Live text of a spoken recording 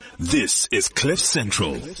This is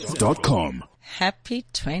CliffCentral.com. Happy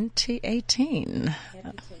 2018.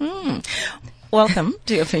 Welcome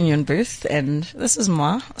to your Opinion Booth, and this is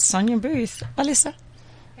moi, Sonia Booth. Alisa.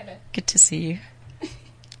 Hello. Good to see you.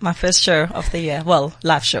 My first show of the year. Well,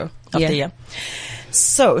 live show of the year.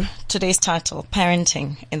 So, today's title,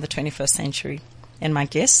 Parenting in the 21st Century. And my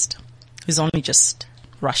guest, who's only just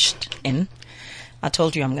rushed in, I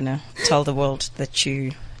told you I'm going to tell the world that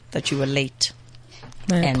you were late.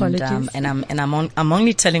 My apologies. I'm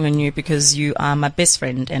only telling on you because you are my best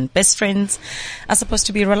friend, and best friends are supposed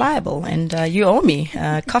to be reliable, and you owe me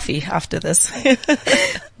coffee after this.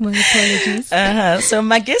 My apologies. So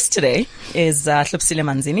my guest today is Hlupsile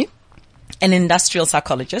Manzini, an industrial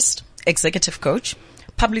psychologist, executive coach,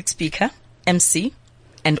 public speaker, MC,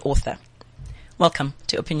 and author. Welcome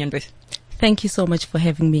to Opinion Booth. Thank you so much for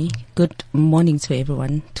having me. Good morning to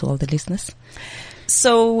everyone, to all the listeners.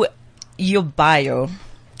 So, your bio,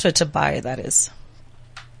 Twitter bio that is.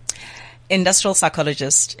 Industrial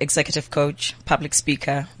psychologist, executive coach, public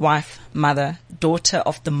speaker, wife, mother, daughter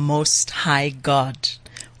of the Most High God,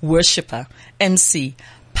 worshipper, MC,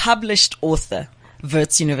 published author,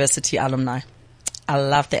 Wits University alumni. I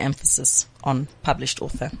love the emphasis on published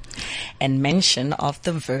author and mention of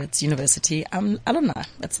the Wits University alumni.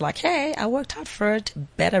 It's like, hey, I worked hard for it,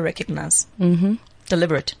 better recognize. Mm-hmm.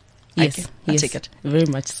 Deliberate. Yes, I take it. Very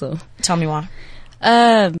much so. Tell me why.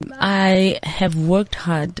 I have worked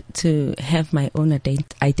hard to have my own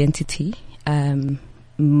identity.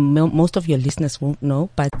 Most of your listeners won't know,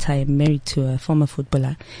 but I'm married to a former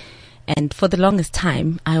footballer. And for the longest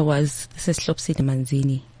time, this is Hlupsile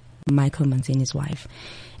Manzini, Michael Manzini's wife.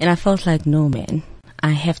 And I felt like, no, man,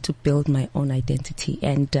 I have to build my own identity.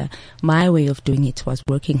 And my way of doing it was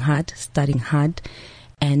working hard, studying hard.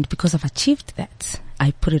 And because I've achieved that,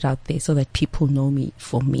 I put it out there so that people know me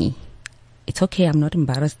for me. It's okay, I'm not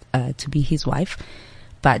embarrassed to be his wife,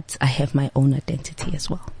 but I have my own identity as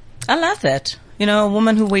well. I love that. You know, a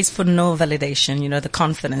woman who waits for no validation, the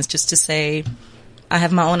confidence just to say, I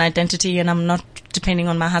have my own identity and I'm not depending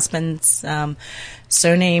on my husband's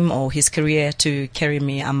surname or his career to carry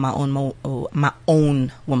me. I'm my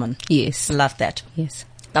own woman. Yes. Love that. Yes.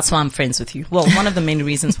 That's why I'm friends with you. Well, one of the main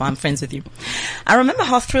reasons why I'm friends with you. I remember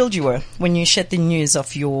how thrilled you were when you shared the news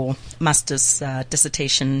of your master's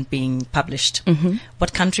dissertation being published. Mm-hmm.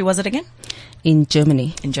 What country was it again? In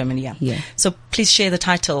Germany. In Germany, yeah. Yeah. So please share the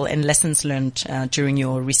title and lessons learned during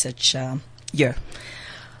your research year.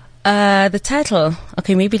 The title,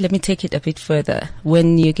 okay, maybe let me take it a bit further.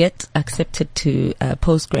 When you get accepted to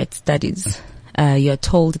postgrad studies, you're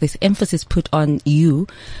told this emphasis put on you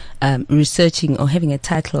researching or having a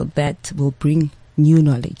title that will bring new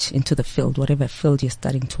knowledge into the field, whatever field you're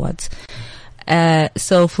studying towards.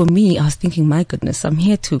 So for me, I was thinking, my goodness, I'm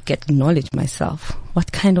here to get knowledge myself.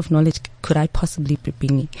 What kind of knowledge could I possibly be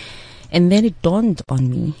bringing? And then it dawned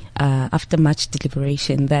on me, after much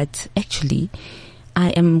deliberation, that actually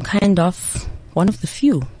I am kind of one of the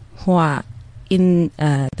few who are in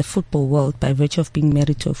the football world by virtue of being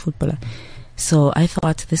married to a footballer. So I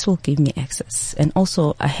thought this will give me access. And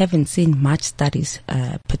also, I haven't seen much studies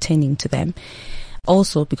pertaining to them.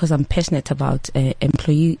 Also, because I'm passionate about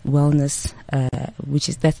employee wellness,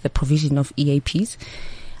 that's the provision of EAPs.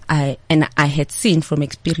 I had seen from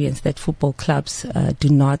experience that football clubs do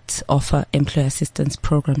not offer employee assistance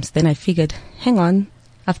programs. Then I figured, hang on,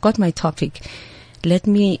 I've got my topic. Let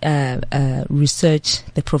me research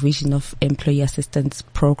the provision of employee assistance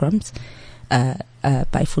programs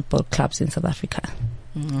by football clubs in South Africa.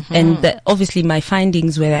 Mm-hmm. And obviously my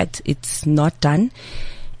findings were that it's not done.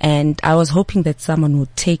 And I was hoping that someone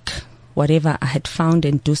would take whatever I had found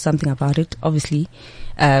and do something about it. Obviously,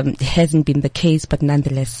 it hasn't been the case, but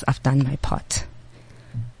nonetheless, I've done my part.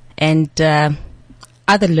 And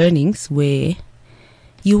other learnings where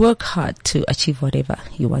you work hard to achieve whatever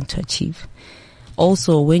you want to achieve.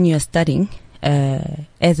 Also, when you're studying,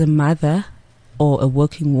 as a mother or a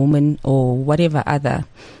working woman or whatever other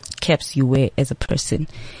caps you wear as a person,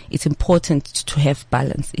 it's important to have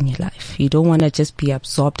balance in your life. You don't want to just be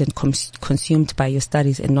absorbed and consumed by your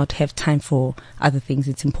studies and not have time for other things.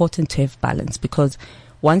 It's important to have balance, because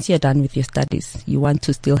once you're done with your studies, you want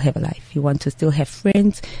to still have a life. You want to still have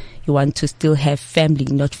friends. You want to still have family,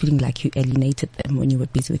 not feeling like you alienated them when you were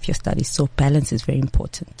busy with your studies. So balance is very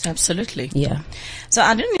important. Absolutely. Yeah. So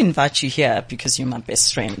I didn't invite you here because you're my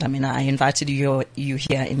best friend. I mean, I invited you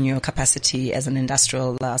here in your capacity as an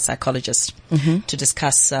industrial psychologist to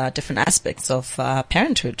discuss different aspects of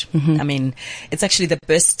parenthood. Mm-hmm. I mean, it's actually the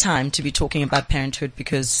best time to be talking about parenthood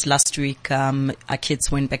because last week our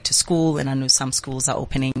kids went back to school, and I know some schools are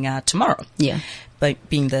opening tomorrow. Yeah.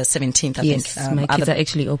 being the 17th, I Yes, think. my kids are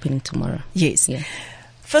actually opening tomorrow. Yes. Yeah.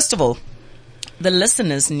 First of all, the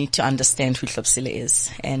listeners need to understand who Hlopsile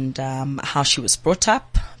is and how she was brought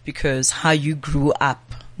up, because how you grew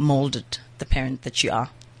up molded the parent that you are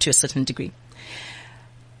to a certain degree.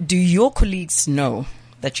 Do your colleagues know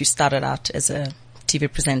that you started out as a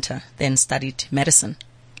TV presenter, then studied medicine?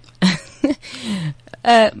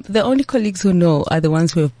 The only colleagues who know are the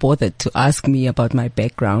ones who have bothered to ask me about my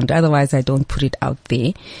background. Otherwise, I don't put it out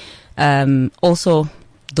there. Also,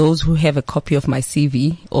 those who have a copy of my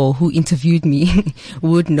CV or who interviewed me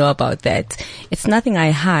would know about that. It's nothing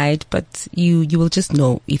I hide, but you will just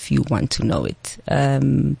know if you want to know it.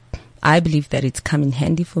 I believe that it's come in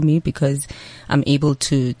handy for me because I'm able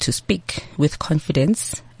to speak with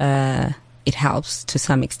confidence. It helps to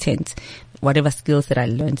some extent. Whatever skills that I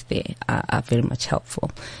learned there are very much helpful.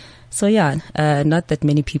 So yeah, not that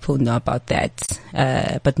many people know about that,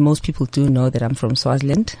 but most people do know that I'm from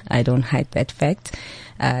Swaziland. I don't hide that fact.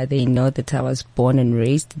 They know that I was born and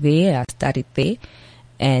raised there. I studied there,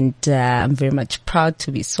 and I'm very much proud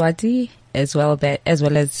to be Swazi, as well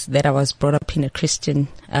as that I was brought up in a Christian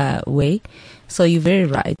way. So you're very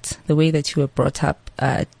right. The way that you were brought up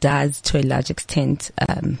does, to a large extent,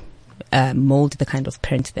 mold the kind of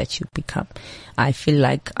parent that you become. I feel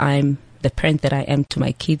like I'm the parent that I am to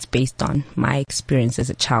my kids based on my experience as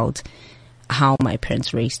a child, how my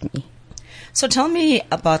parents raised me. So tell me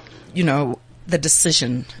about, the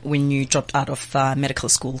decision when you dropped out of medical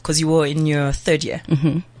school, because you were in your third year.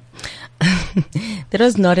 Mm-hmm. That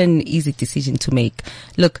was not an easy decision to make.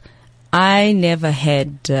 Look, I never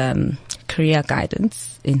had career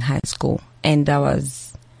guidance in high school, and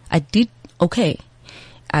I did okay.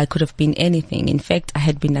 I could have been anything. In fact, I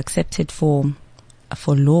had been accepted for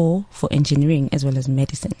law, for engineering, as well as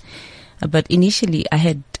medicine. But initially, I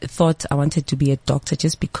had thought I wanted to be a doctor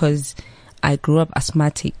just because I grew up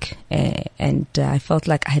asthmatic, and I felt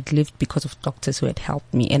like I had lived because of doctors who had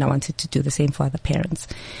helped me, and I wanted to do the same for other parents.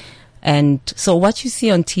 And so what you see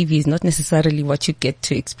on TV is not necessarily what you get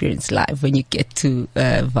to experience live when you get to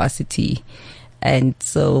varsity. And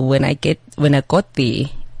so when I got there,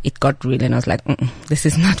 it got real, and I was like, this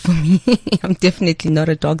is not for me. I'm definitely not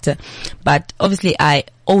a doctor. But obviously I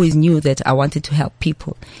always knew that I wanted to help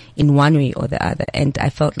people in one way or the other. And I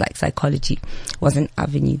felt like psychology was an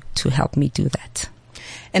avenue to help me do that.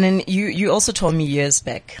 And then you also told me years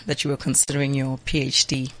back that you were considering your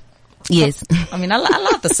PhD. Yes. I mean, I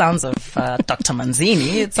love the sounds of Dr.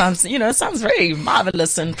 Manzini. It sounds very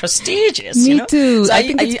marvelous and prestigious. Me too. So I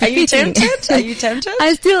think are you tempted? Are you tempted?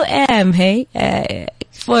 I still am, hey.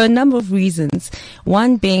 For a number of reasons.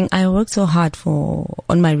 One being, I worked so hard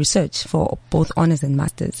on my research for both honors and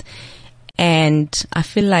masters. And I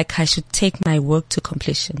feel like I should take my work to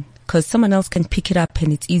completion because someone else can pick it up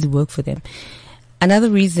and it's easy work for them.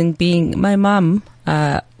 Another reason being my mom,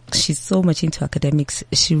 she's so much into academics.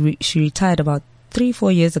 She retired about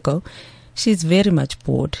 3-4 years ago. She's very much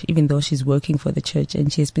bored, even though she's working for the church,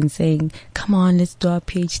 and she's been saying, come on, let's do our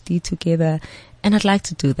PhD together. And I'd like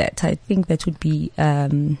to do that. I think that would be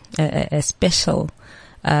a special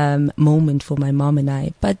moment for my mom and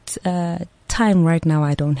I. But time right now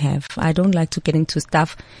I don't have. I don't like to get into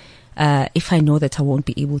stuff if I know that I won't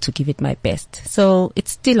be able to give it my best. So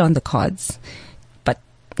it's still on the cards, but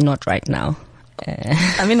not right now.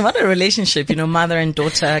 I mean, what a relationship, mother and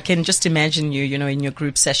daughter. I can just imagine you, in your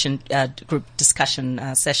group discussion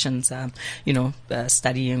sessions,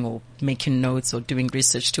 studying or making notes or doing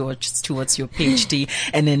research towards your PhD.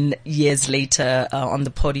 And then years later, on the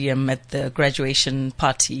podium at the graduation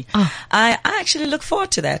party. Oh. I actually look forward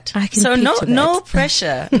to that. I can no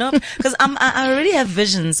pressure. No, because I already have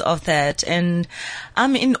visions of that and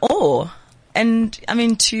I'm in awe. And I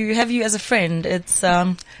mean, to have you as a friend, it's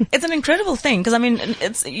an incredible thing. Because I mean,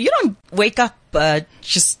 you don't wake up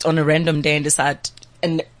just on a random day and decide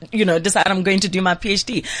I'm going to do my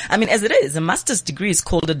PhD. I mean, as it is, a master's degree is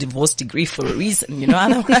called a divorce degree for a reason.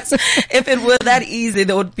 Otherwise, if it were that easy,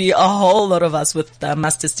 there would be a whole lot of us with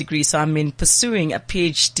master's degrees. So I mean, pursuing a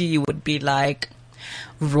PhD would be like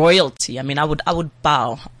royalty. I mean, I would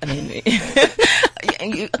bow. I mean.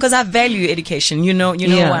 Because I value education,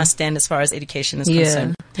 where I stand as far as education is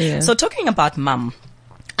concerned. Yeah. So talking about mum,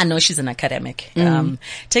 I know she's an academic.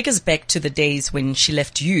 Take us back to the days when she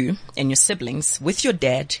left you and your siblings with your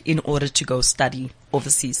dad in order to go study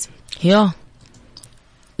overseas. Yeah.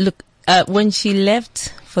 Look, when she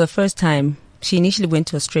left for the first time, she initially went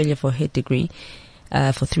to Australia for her degree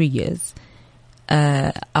for 3 years.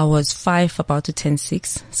 I was 5, about to turn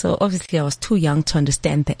 6. So obviously I was too young to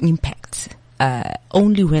understand the impact.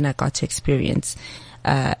 Only when I got to experience,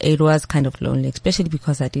 it was kind of lonely, especially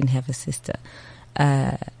because I didn't have a sister.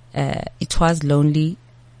 it was lonely.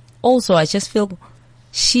 Also, I just feel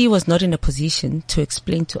she was not in a position to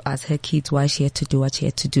explain to us, her kids, why she had to do what she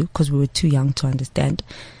had to do, because we were too young to understand.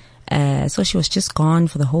 So she was just gone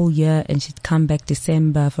for the whole year, and she'd come back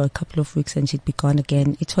December for a couple of weeks and she'd be gone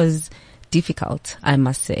again. It was difficult, I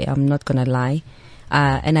must say. I'm not going to lie.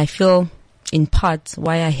 And I feel in part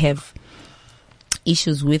why I have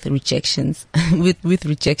issues with rejections, with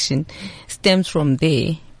rejection stems from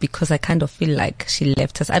there, because I kind of feel like she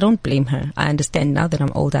left us. I don't blame her. I understand now that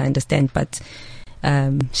I'm older, I understand, but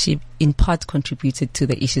she in part contributed to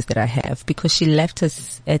the issues that I have, because she left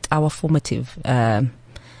us at our formative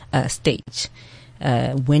stage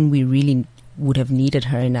when we really would have needed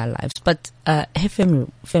her in our lives. But her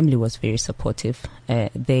family was very supportive.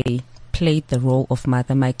 They played the role of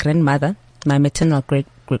mother. My grandmother, my maternal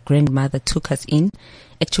grandmother, took us in.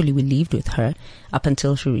 Actually, we lived with her up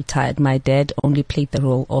until she retired. My dad only played the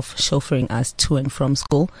role of chauffeuring us to and from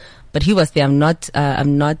school, but he was there. I'm not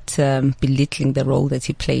belittling the role that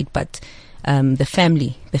he played, but the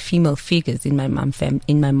family, the female figures in my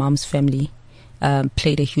mom's family,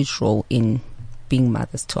 played a huge role in being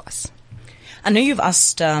mothers to us. I know you've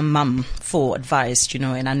asked Mum for advice,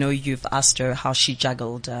 and I know you've asked her how she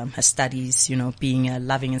juggled her studies, being a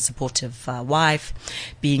loving and supportive wife,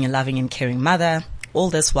 being a loving and caring mother, all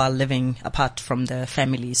this while living apart from the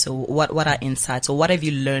family. So what are insights, or what have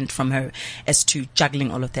you learned from her as to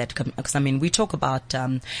juggling all of that? Because, we talk about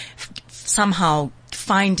somehow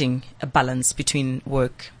finding a balance between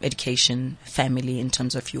work, education, family, in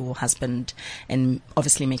terms of your husband, and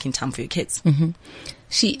obviously making time for your kids.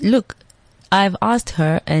 Mm-hmm. I've asked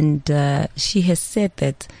her, and she has said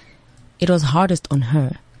that it was hardest on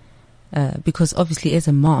her because obviously as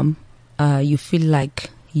a mom, you feel like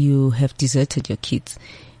you have deserted your kids.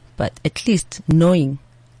 But at least knowing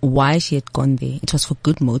why she had gone there, it was for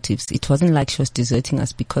good motives. It wasn't like she was deserting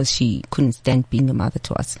us because she couldn't stand being a mother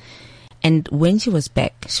to us. And when she was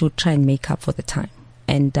back, she would try and make up for the time.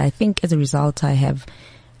 And I think as a result, I have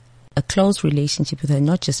a close relationship with her,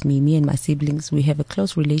 not just me and my siblings. We have a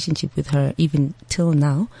close relationship with her even till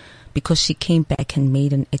now, because she came back and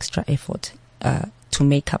made an extra effort to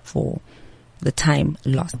make up for the time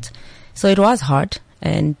lost. So it was hard,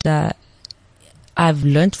 and I've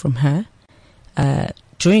learned from her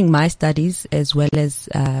during my studies, as well as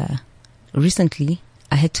recently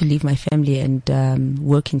I had to leave my family and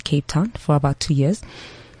work in Cape Town for about 2 years.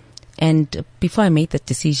 And before I made that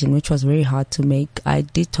decision, which was very hard to make, I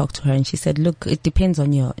did talk to her, and she said, look, it depends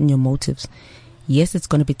on your motives. Yes, it's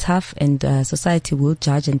going to be tough, and society will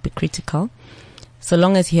judge and be critical. So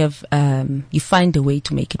long as you have, you find a way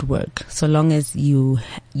to make it work. So long as you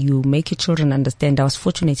make your children understand. I was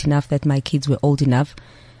fortunate enough that my kids were old enough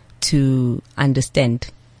to understand,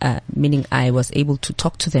 meaning I was able to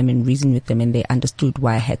talk to them and reason with them, and they understood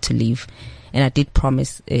why I had to leave. And I did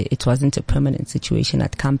promise it wasn't a permanent situation.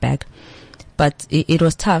 I'd come back. But it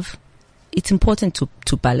was tough. It's important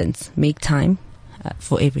to balance. Make time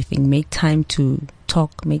for everything. Make time to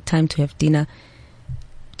talk. Make time to have dinner.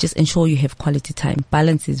 Just ensure you have quality time.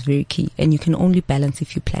 Balance is very key. And you can only balance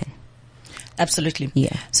if you plan. Absolutely.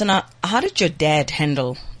 Yeah. So now, how did your dad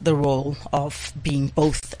handle the role of being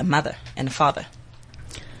both a mother and a father?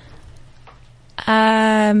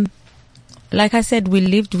 Like I said, we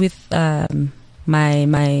lived with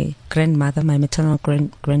my grandmother, my maternal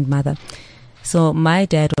grandmother. So my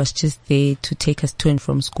dad was just there to take us to and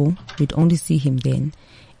from school. We'd only see him then.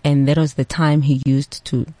 And that was the time he used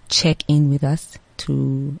to check in with us,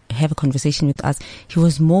 to have a conversation with us. He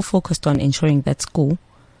was more focused on ensuring that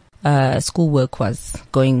schoolwork was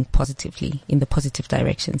going positively, in the positive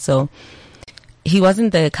direction. So he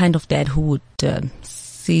wasn't the kind of dad who would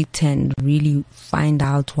sit and really find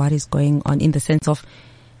out what is going on, in the sense of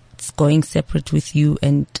going separate with you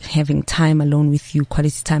and having time alone with you,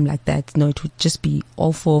 quality time like that. No, it would just be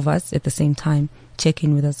all four of us at the same time, check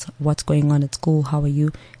in with us, what's going on at school, how are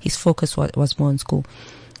you? His focus was more on school.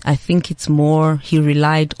 I think it's more, he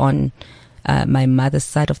relied on my mother's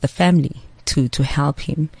side of the family to help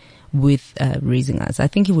him with raising us. I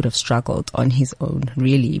think he would have struggled on his own,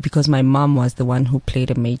 really, because my mom was the one who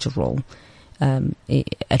played a major role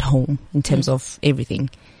at home in terms of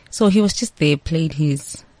everything. So he was just there, played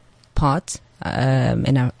his part,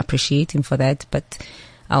 and I appreciate him for that. But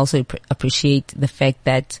I also appreciate the fact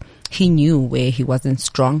that he knew where he wasn't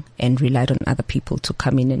strong and relied on other people to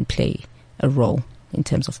come in and play a role in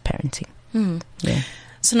terms of parenting. Yeah.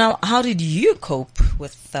 So now, how did you cope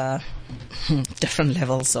with different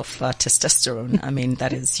levels of testosterone? I mean,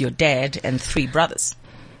 that is your dad and 3 brothers.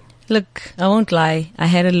 Look, I won't lie. I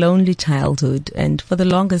had a lonely childhood, and for the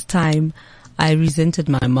longest time, I resented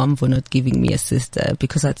my mom for not giving me a sister,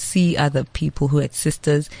 because I'd see other people who had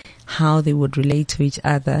sisters, how they would relate to each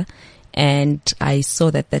other. And I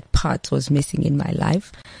saw that that part was missing in my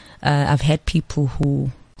life. I've had people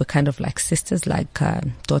who were kind of like sisters, like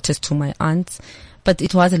daughters to my aunts, but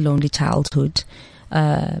it was a lonely childhood.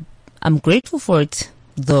 I'm grateful for it,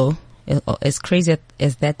 though, as crazy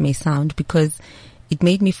as that may sound, because it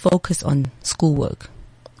made me focus on schoolwork.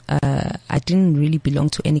 I didn't really belong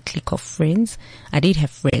to any clique of friends. I did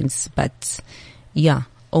have friends, but yeah,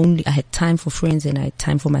 only I had time for friends and I had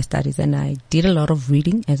time for my studies, and I did a lot of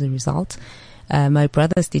reading as a result. My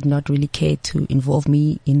brothers did not really care to involve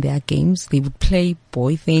me in their games. They would play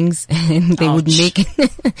boy things and they would make,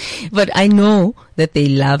 but I know that they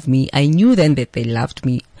love me. I knew then that they loved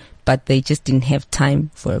me, but they just didn't have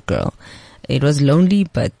time for a girl. It was lonely,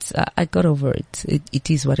 but I got over it. It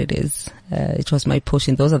is what it is. It was my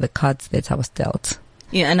portion. Those are the cards that I was dealt.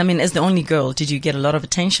 Yeah, and I mean, as the only girl, did you get a lot of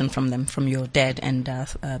attention from them, from your dad and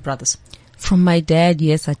brothers? From my dad,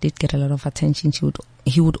 yes, I did get a lot of attention.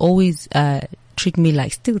 He would always treat me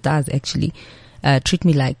like, still does actually, treat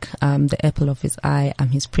me like the apple of his eye. I'm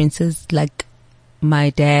his princess. Like, my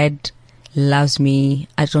dad loves me.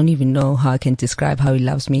 I don't even know how I can describe how he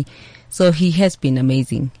loves me. So he has been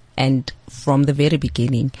amazing. And from the very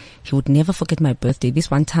beginning, he would never forget my birthday.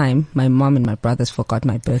 This one time, my mom and my brothers forgot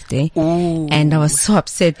my birthday. Ooh. And I was so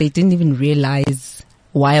upset. They didn't even realize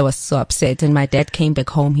why I was so upset. And my dad came back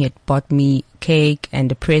home. He had bought me cake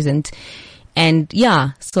and a present. And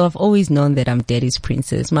yeah, so I've always known that I'm daddy's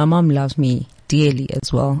princess. My mom loves me dearly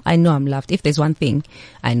as well. I know I'm loved. If there's one thing,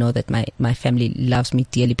 I know that my family loves me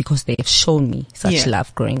dearly, because they have shown me such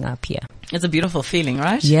love growing up here. It's a beautiful feeling,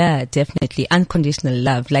 right? Yeah, definitely. Unconditional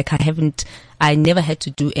love. Like, I never had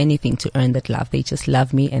to do anything to earn that love. They just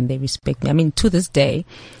love me and they respect me. I mean, to this day,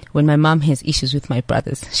 when my mom has issues with my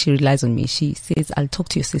brothers, she relies on me. She says, I'll talk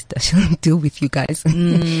to your sister. She'll deal with you guys.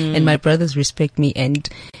 And my brothers respect me. And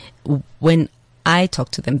when I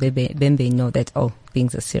talk to them, then they know that, oh,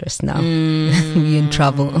 things are serious now. We're in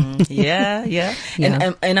trouble. Yeah.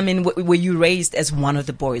 And I mean, were you raised as one of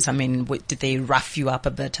the boys? I mean, did they rough you up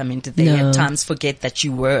a bit? I mean, did they at times forget that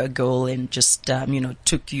you were a girl and just,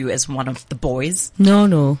 took you as one of the boys?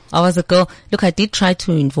 No. I was a girl. Look, I did try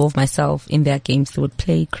to involve myself in their games. They would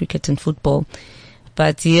play cricket and football.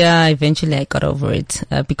 But yeah, eventually I got over it,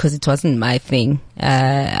 because it wasn't my thing.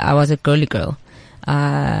 I was a girly girl.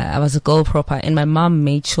 I was a girl proper, and my mom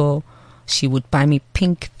made sure she would buy me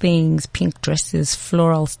pink things, pink dresses,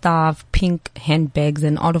 floral stuff, pink handbags,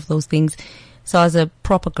 and all of those things. So I was a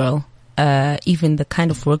proper girl. Even the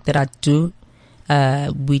kind of work that I do,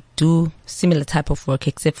 we do similar type of work,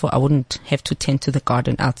 except for I wouldn't have to tend to the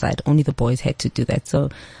garden outside. Only the boys had to do that. So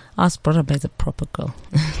I was brought up as a proper girl.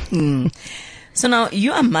 So now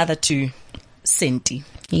you are mother to Senti.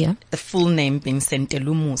 Yeah. The full name being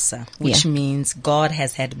Sentelu Musa, which means God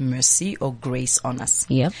has had mercy or grace on us.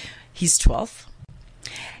 Yep. He's 12.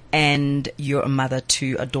 And you're a mother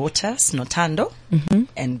to a daughter, Snotando.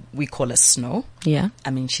 And we call her Snow. Yeah.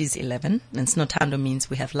 I mean, she's 11. And Snotando means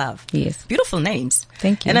we have love. Yes. Beautiful names.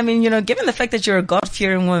 Thank you. And I mean, given the fact that you're a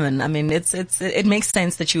God-fearing woman, I mean, it makes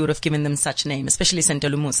sense that you would have given them such name, especially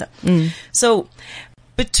Sentelu Musa. So,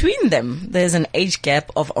 between them, there's an age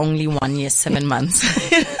gap of only 1 year, 7 months.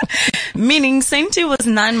 Meaning Senti was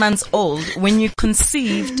 9 months old when you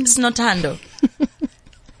conceived Snotando.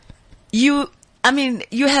 You have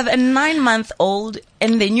a 9-month-old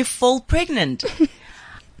and then you fall pregnant.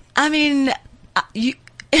 I mean, you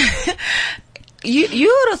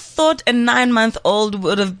would have thought a 9-month-old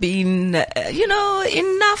would have been,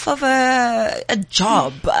 enough of a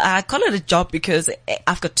job. I call it a job because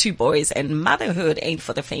I've got 2 boys and motherhood ain't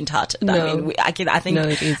for the faint-hearted. No. I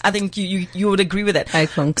think you would agree with that. I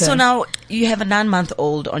concur. So now you have a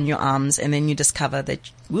 9-month-old on your arms and then you discover that,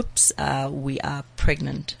 whoops, we are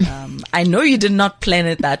pregnant. I know you did not plan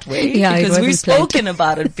it that way because we've spoken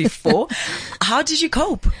about it before. How did you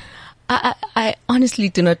cope? I honestly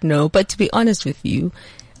do not know, but to be honest with you,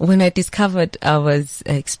 when I discovered I was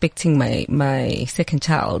expecting my second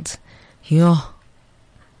child, I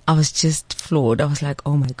was just floored. I was like,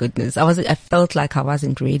 oh my goodness. I felt like I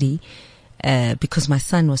wasn't ready, because my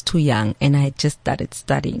son was too young and I had just started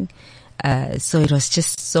studying. So it was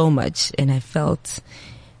just so much, and I felt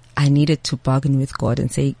I needed to bargain with God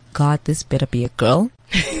and say, God, this better be a girl.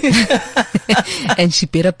 And she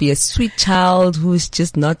better be a sweet child who's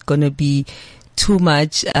just not going to be too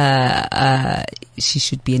much. She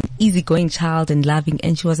should be an easygoing child and loving.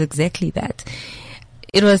 And she was exactly that.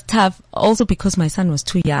 It was tough also because my son was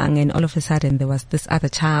too young, and all of a sudden there was this other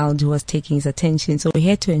child who was taking his attention. So we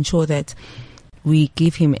had to ensure that we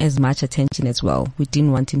give him as much attention as well. We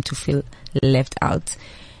didn't want him to feel left out.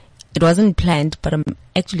 It wasn't planned, but I'm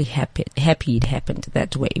actually happy it happened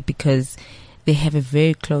that way, because they have a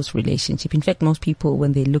very close relationship. In fact, most people,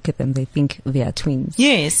 when they look at them, they think they are twins.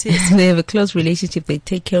 Yes. They have a close relationship. They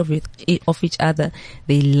take care of each other.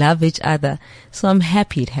 They love each other. So I'm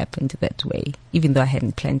happy it happened that way, even though I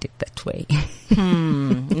hadn't planned it that way.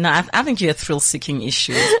 No, I think you're thrill-seeking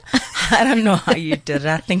issues. I don't know how you did it.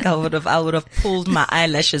 I think I would have pulled my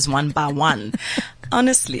eyelashes one by one.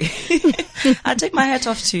 Honestly, I take my hat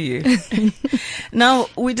off to you. Now,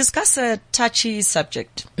 we discuss a touchy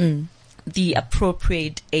subject. The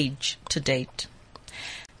appropriate age to date.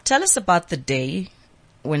 Tell us about the day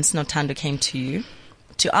when Snotando came to you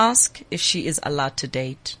to ask if she is allowed to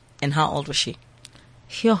date, and how old was she?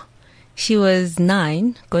 Sure. She was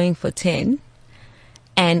 9, going for 10,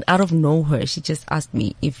 and out of nowhere, she just asked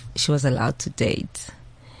me if she was allowed to date.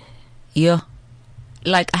 Yeah.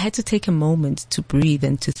 Like, I had to take a moment to breathe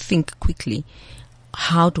and to think quickly,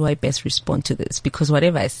 how do I best respond to this? Because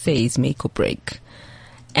whatever I say is make or break.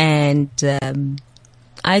 And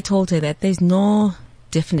I told her that there's no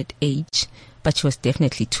definite age, but she was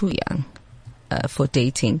definitely too young for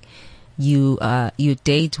dating. You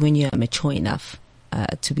date when you are mature enough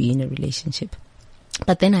to be in a relationship.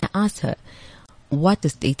 But then I asked her, what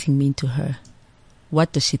does dating mean to her?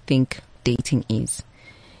 What does she think dating is?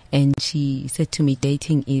 And she said to me,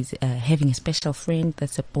 dating is having a special friend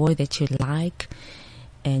that's a boy that you like,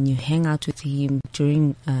 and you hang out with him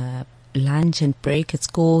during lunch and break at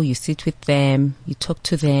school. You sit with them, you talk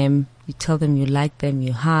to them, you tell them you like them,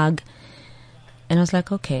 you hug. And I was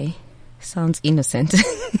like, okay, sounds innocent.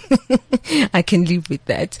 I can live with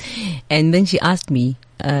that. And then she asked me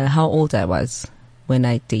how old I was when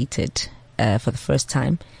I dated for the first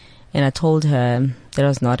time. And I told her that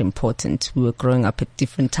was not important. We were growing up at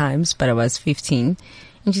different times, but I was 15.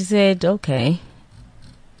 And she said, okay.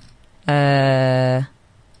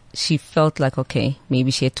 She felt like, okay,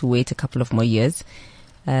 maybe she had to wait a couple of more years.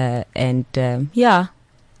 Yeah.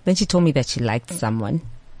 Then she told me that she liked someone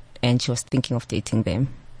and she was thinking of dating them.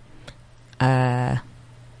 The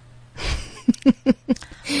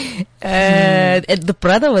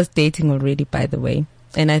brother was dating already, by the way.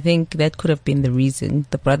 And I think that could have been the reason.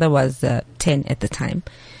 The brother was 10 at the time,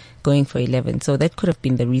 going for 11. So that could have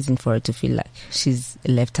been the reason for her to feel like she's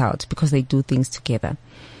left out, because they do things together.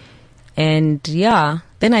 And yeah,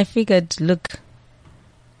 then I figured, look,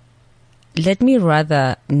 let me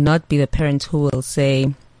rather not be the parent who will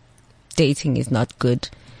say dating is not good,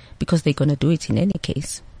 because they're going to do it in any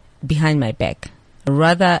case behind my back.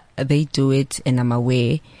 Rather they do it and I'm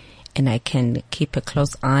aware and I can keep a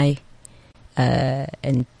close eye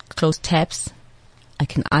and close tabs. I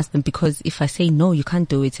can ask them, because if I say no, you can't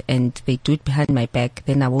do it, and they do it behind my back,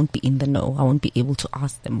 then I won't be in the know. I won't be able to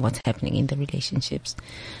ask them what's happening in the relationships.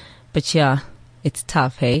 But yeah, it's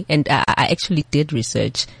tough, hey? And I actually did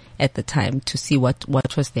research at the time to see what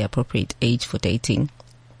was the appropriate age for dating.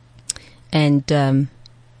 And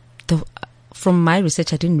from my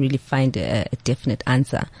research, I didn't really find a definite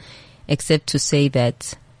answer, except to say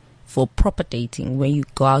that for proper dating, when you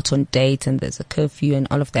go out on dates and there's a curfew and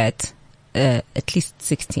all of that, at least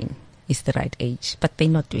 16 is the right age. But they're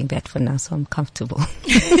not doing that for now, so I'm comfortable.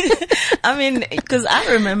 I mean, because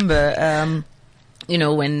I remember,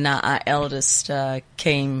 when our eldest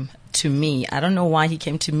came to me, I don't know why he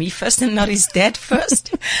came to me first and not his dad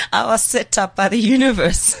first. I was set up by the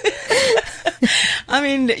universe. I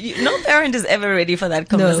mean, no parent is ever ready for that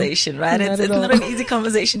conversation, right? It's not an easy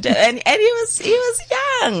conversation and he was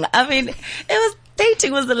young. I mean,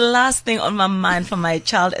 dating was the last thing on my mind for my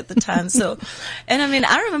child at the time. So, and I mean,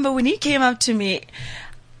 I remember when he came up to me,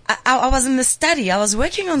 I was in the study. I was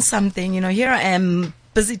working on something, here I am,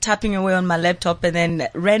 busy typing away on my laptop, and then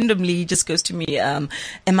randomly he just goes to me, am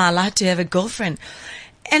I allowed to have a girlfriend?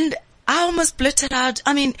 And I almost blurted out,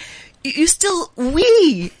 I mean, you still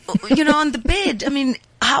wee, on the bed. I mean,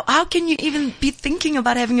 how can you even be thinking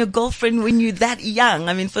about having a girlfriend when you're that young?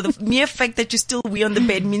 I mean, for the mere fact that you still wee on the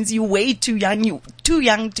bed means you're way too young. You're too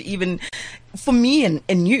young to even, for me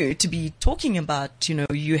and you, to be talking about,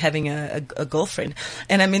 you having a girlfriend.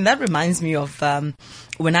 And I mean, that reminds me of,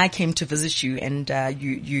 when I came to visit you and,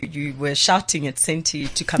 you were shouting at Senti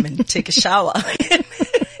to come and take a shower.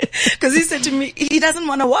 Because he said to me, he doesn't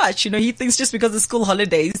want to wash. He thinks just because of school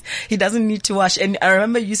holidays, he doesn't need to wash. And I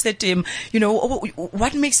remember you said to him,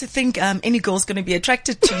 what makes you think any girl's going to be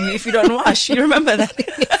attracted to you if you don't wash? You remember that?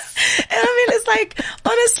 I mean, it's like,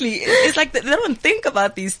 honestly, it's like they don't think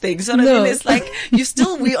about these things. You know what I mean? It's like you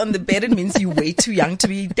still wee on the bed. It means you're way too young to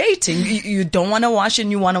be dating. You don't want to wash,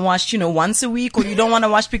 and you want to wash, once a week, or you don't want to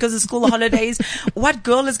wash because of school holidays. What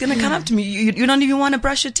girl is going to come up to me? You don't even want to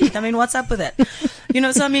brush your teeth. I mean, what's up with that?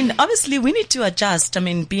 So I mean, obviously we need to adjust. I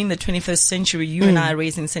mean, being the 21st century, you and I are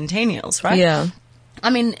raising centennials, right? Yeah. I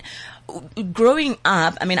mean, growing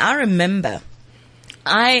up, I mean, I remember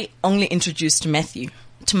I only introduced Matthew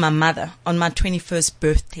to my mother on my 21st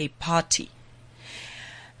birthday party,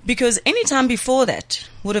 because any time before that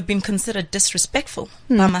would have been considered disrespectful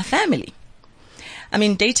by my family. I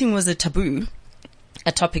mean, dating was a taboo,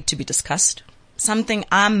 a topic to be discussed, something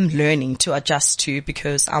I'm learning to adjust to,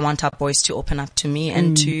 because I want our boys to open up to me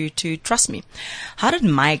and to trust me. How did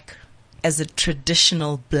Mike, as a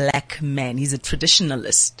traditional black man, he's a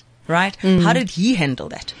traditionalist, right? How did he handle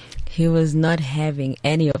that? He was not having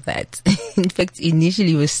any of that. In fact,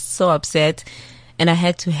 initially he was so upset, and I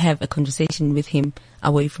had to have a conversation with him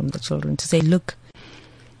away from the children to say, look,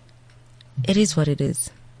 it is what it is.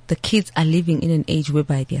 The kids are living in an age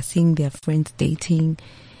whereby they are seeing their friends dating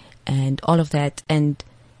and all of that. And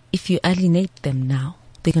if you alienate them now,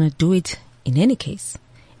 they're going to do it in any case,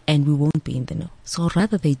 and we won't be in the know. So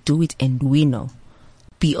rather they do it and we know.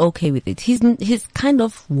 Be okay with it. He's kind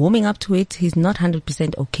of warming up to it. He's not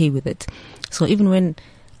 100% okay with it. So even when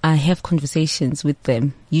I have conversations with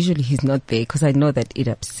them, usually he's not there, because I know that it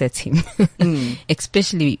upsets him.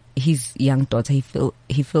 Especially his young daughter. He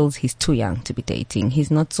feels he's too young to be dating.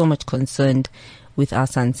 He's not so much concerned with our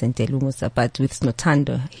son Sentelu Musa, but with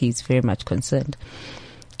Nothando, he's very much concerned.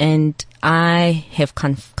 And I have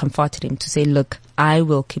comforted him to say, look, I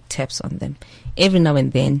will keep tabs on them. Every now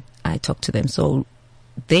and then I talk to them. So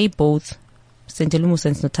they both, Sentelu Musa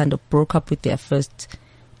and Nothando, broke up with their first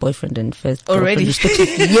boyfriend and first already.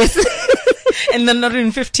 Yes. And they're not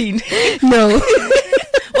even 15. No.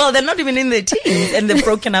 Well, they're not even in their teens, and they're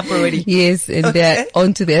broken up already. Yes, and they're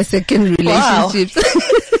on to their second relationships.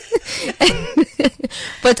 Wow.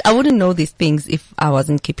 But I wouldn't know these things if I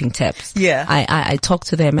wasn't keeping tabs. Yeah. I talked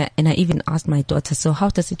to them, and I even asked my daughter, so how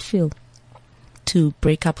does it feel to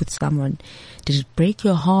break up with someone? Did it break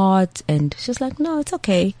your heart? And she's like, no, it's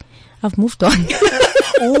okay. I've moved on.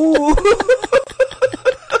 Ooh.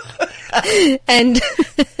 And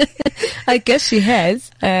I guess she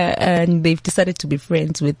has, and they've decided to be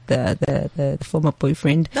friends with the former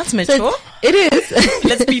boyfriend. That's mature. So it is.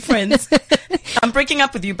 Let's be friends. I'm breaking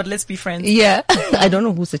up with you, but let's be friends. Yeah. I don't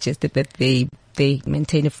know who suggested that they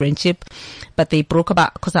maintain a friendship, but they broke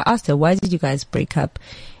up, because I asked her, why did you guys break up?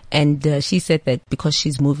 And she said that because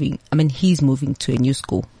he's moving to a new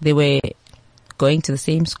school. They were going to the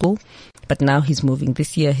same school, but now he's moving.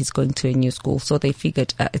 This year he's going to a new school. So they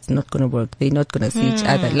figured it's not going to work. They're not going to see each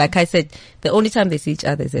other. Like I said, the only time they see each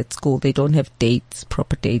other is at school. They don't have dates,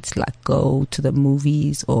 proper dates, like go to the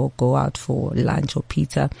movies or go out for lunch or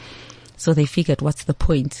pizza. So they figured, what's the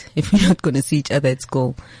point? If we're not going to see each other at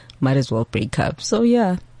school, might as well break up. So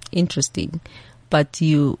yeah, interesting. But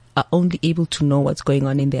you are only able to know what's going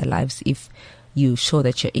on in their lives if you show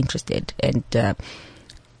that you're interested. And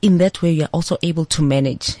in that way, you're also able to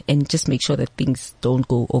manage and just make sure that things don't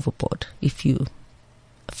go overboard if you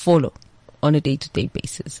follow on a day-to-day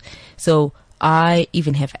basis. So I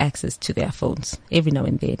even have access to their phones every now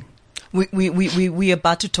and then. We're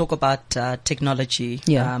about to talk about technology.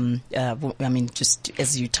 Yeah. I mean, just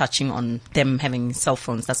as you touching on them having cell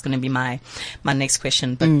phones, that's going to be my next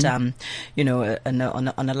question. But on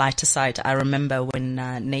a lighter side, I remember when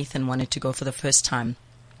Nathan wanted to go for the first time,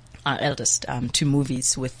 our eldest, to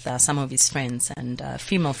movies with some of his friends, and a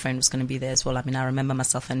female friend was going to be there as well. I mean, I remember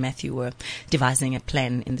myself and Matthew were devising a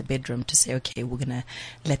plan in the bedroom to say, okay, we're going to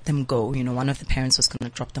let them go. One of the parents was going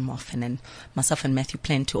to drop them off, and then myself and Matthew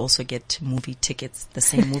planned to also get movie tickets, the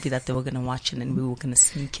same movie that they were going to watch, and then we were going to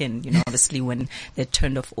sneak in, obviously when they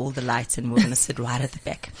turned off all the lights, and we were going to sit right at the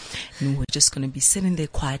back. And we were just going to be sitting there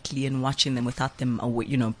quietly and watching them without them,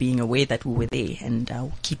 being aware that we were there, and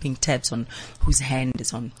keeping tabs on whose hand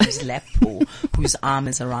is on whose lap or whose arm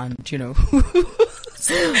is around,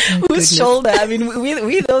 whose shoulder. I mean,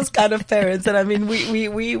 we those kind of parents, and I mean,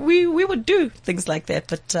 we would do things like that.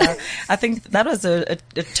 But I think that was a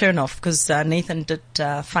turn off, because Nathan did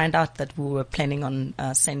find out that we were planning on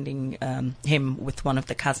sending him with one of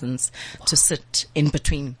the cousins to sit in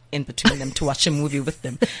between them to watch a movie with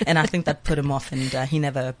them, and I think that put him off, and he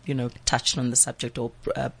never touched on the subject or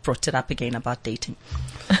brought it up again about dating.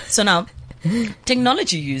 So now,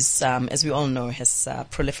 technology use, as we all know, has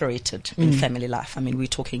proliferated in family life. I mean, we're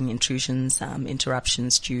talking intrusions,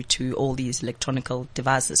 interruptions due to all these electronic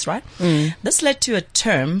devices, right? This led to a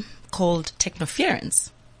term called technoference.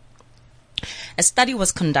 A study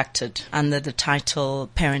was conducted under the title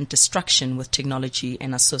Parent Destruction with Technology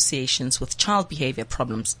and Associations with Child Behavior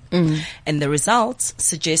Problems. And the results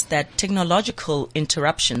suggest that technological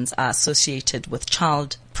interruptions are associated with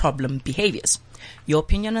child problem behaviors. Your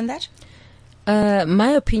opinion on that?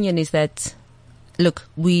 My opinion is that, look,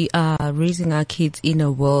 we are raising our kids in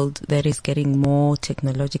a world that is getting more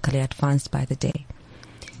technologically advanced by the day.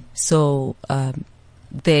 So,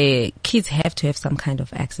 the kids have to have some kind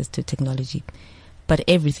of access to technology, but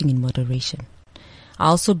everything in moderation. I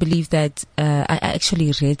also believe that, I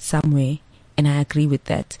actually read somewhere, and I agree with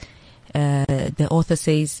that. The author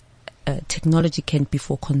says, technology can be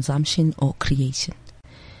for consumption or creation.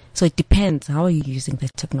 So it depends. How are you using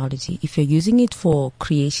that technology? If you're using it for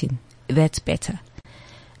creation, that's better.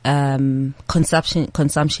 Consumption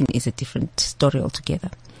is a different story altogether.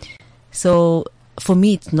 So for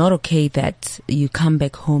me, it's not okay that you come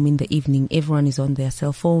back home in the evening, everyone is on their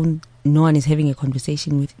cell phone, no one is having a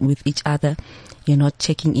conversation with each other. You're not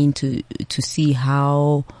checking in to see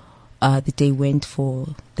how the day went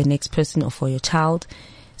for the next person or for your child.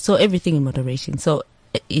 So everything in moderation. So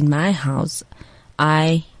in my house,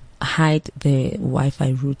 I hide the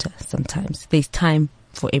Wi-Fi router sometimes. There's time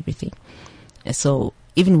for everything. So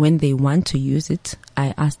even when they want to use it,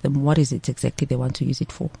 I ask them what is it exactly they want to use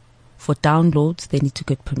it for. For downloads, they need to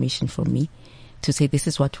get permission from me to say this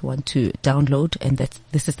is what we want to download and that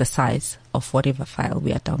this is the size of whatever file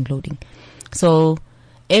we are downloading. So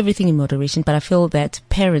everything in moderation, but I feel that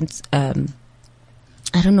parents, I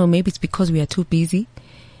don't know, maybe it's because we are too busy.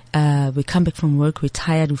 We come back from work, we're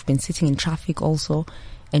tired, we've been sitting in traffic also.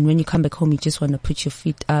 And when you come back home, you just want to put your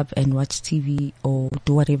feet up and watch TV or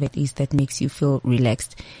do whatever it is that makes you feel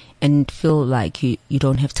relaxed and feel like you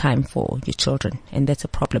don't have time for your children. And that's a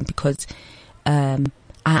problem because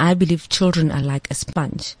I believe children are like a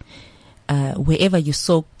sponge. Wherever you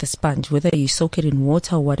soak the sponge, whether you soak it in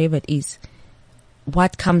water or whatever it is,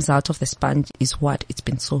 what comes out of the sponge is what it's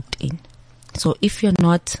been soaked in. So if you're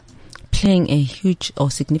not playing a huge or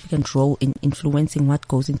significant role in influencing what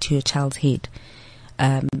goes into your child's head,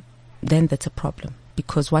 then that's a problem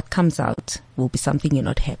because what comes out will be something you're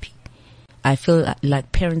not happy. I feel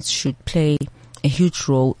like parents should play a huge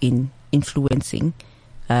role in influencing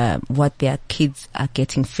what their kids are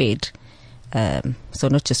getting fed. So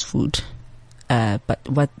not just food, but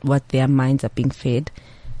what their minds are being fed.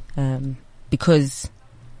 Because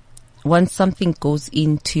once something goes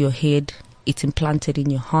into your head, it's implanted in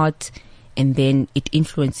your heart, and then it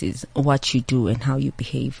influences what you do and how you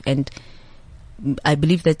behave. And I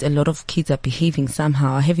believe that a lot of kids are behaving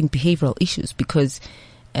somehow, are having behavioral issues because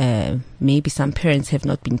maybe some parents have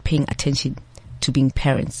not been paying attention to being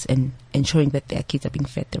parents and ensuring that their kids are being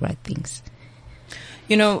fed the right things.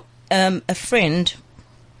 You know, a friend,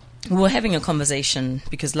 we were having a conversation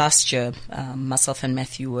because last year myself and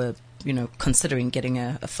Matthew were, considering getting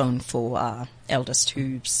a phone for our eldest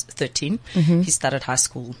who's 13. Mm-hmm. He started high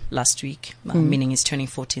school last week, meaning he's turning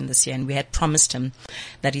 14 this year. And we had promised him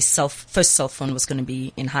that his first cell phone was going to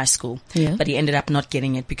be in high school. Yeah. But he ended up not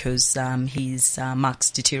getting it because his marks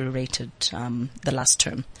deteriorated the last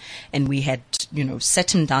term. And we had,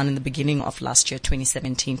 set him down in the beginning of last year,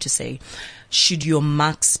 2017, to say, should your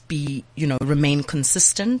marks be, remain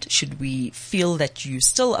consistent? Should we feel that you're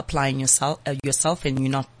still applying yourself and you're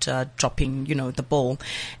not dropping, the ball,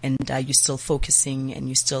 and you're still focusing and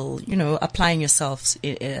you're still, applying yourself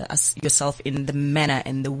in the manner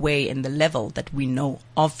and the way and the level that we know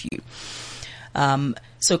of you.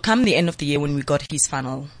 So come the end of the year when we got his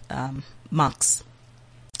final marks,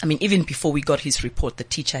 even before we got his report, the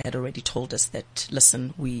teacher had already told us that,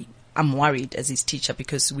 listen, I'm worried as his teacher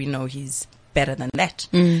because we know he's better than that,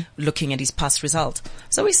 looking at his past result.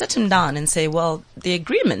 So we sat him down and say, well, the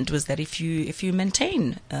agreement was that if you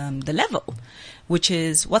maintain the level, which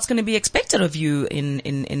is what's going to be expected of you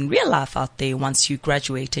in real life out there once you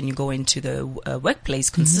graduate and you go into the workplace,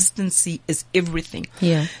 consistency is everything.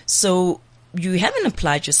 Yeah. So you haven't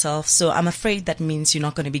applied yourself, so I'm afraid that means you're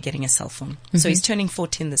not going to be getting a cell phone. Mm-hmm. So he's turning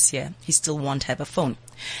 14 this year. He still won't have a phone.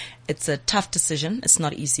 It's a tough decision. It's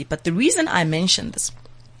not easy. But the reason I mention this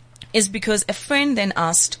is because a friend then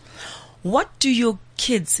asked, what do your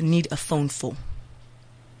kids need a phone for?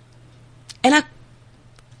 And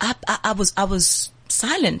I was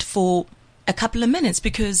silent for a couple of minutes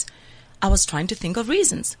because I was trying to think of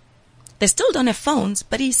reasons. They still don't have phones,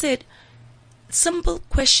 but he said, simple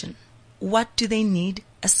question. What do they need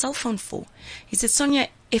a cell phone for? He said, Sonia,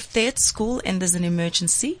 if they're at school and there's an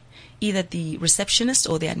emergency, either the receptionist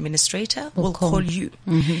or the administrator will call you.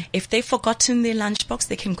 Mm-hmm. If they've forgotten their lunchbox,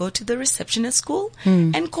 they can go to the reception at school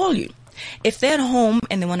and call you. If they're at home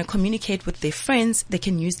and they want to communicate with their friends, they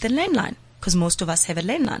can use the landline. because most of us have a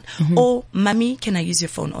landline. Or, mommy, can I use your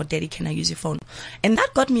phone? Or, daddy, can I use your phone? And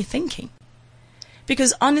that got me thinking.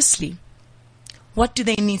 Because honestly, what do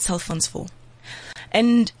they need cell phones for?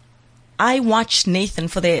 And I watched Nathan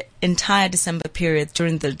for the entire December period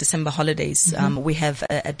during the December holidays. We have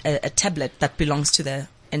a tablet that belongs to the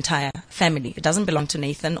entire family. It doesn't belong to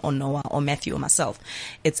Nathan or Noah or Matthew or myself.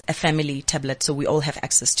 It's a family tablet, so we all have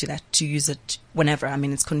access to that to use it whenever. I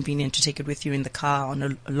mean, it's convenient to take it with you in the car on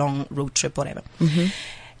a long road trip, whatever.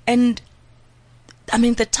 And I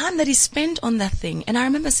mean, the time that he spent on that thing, and I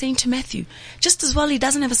remember saying to Matthew, just as well he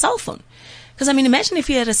doesn't have a cell phone. Because I mean, imagine if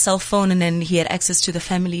he had a cell phone and then he had access to the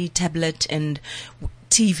family tablet and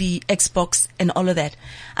TV, Xbox, and all of that.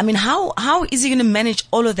 I mean, how is he going to manage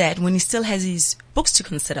all of that when he still has his books to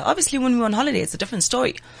consider? Obviously, when we're on holiday, it's a different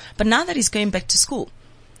story. But now that he's going back to school,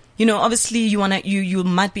 you know, obviously you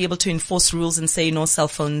might be able to enforce rules and say no cell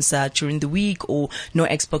phones during the week, or no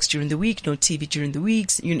Xbox during the week, no TV during the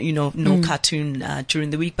weeks, no cartoon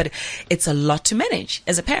during the week. But it's a lot to manage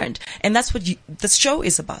as a parent, and that's what the show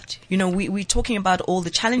is about. You know, we're talking about all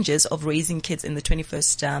the challenges of raising kids in the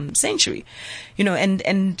 21st century. You know,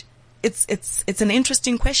 and it's an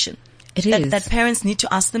interesting question. It is that parents need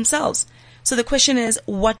to ask themselves. So the question is,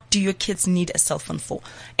 what do your kids need a cell phone for?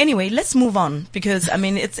 Anyway, let's move on, because I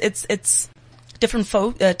mean, it's different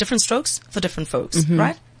strokes for different folks,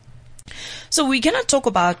 right? So we cannot talk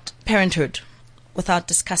about parenthood without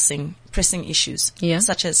discussing pressing issues,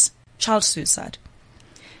 such as child suicide.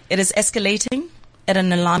 It is escalating at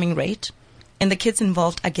an alarming rate, and the kids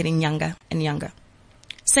involved are getting younger and younger.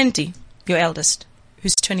 Senti, your eldest,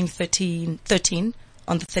 who's turning 13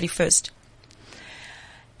 on the 31st,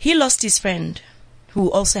 he lost his friend, who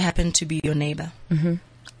also happened to be your neighbor.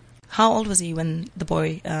 How old was he when the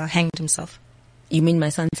boy hanged himself? You mean my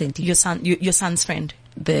son, Senti? Your son's friend.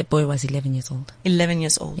 The boy was 11 years old. 11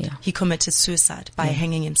 years old. Yeah. He committed suicide by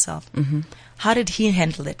hanging himself. How did he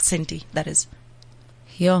handle it, Senti, that is?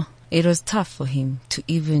 Yeah, it was tough for him to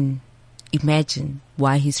even imagine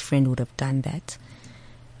why his friend would have done that.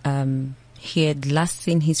 He had last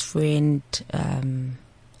seen his friend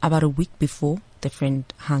about a week before the friend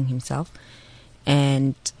hung himself.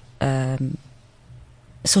 And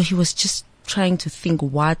so he was just trying to think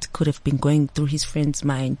what could have been going through his friend's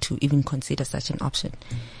mind to even consider such an option.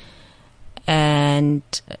 And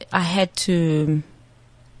I had to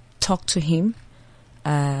talk to him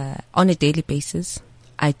on a daily basis.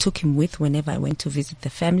 I took him with whenever I went to visit the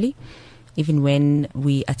family, even when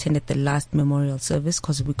we attended the last memorial service,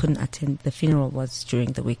 because we couldn't attend. The funeral was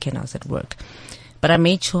during the weekend. I was at work. But I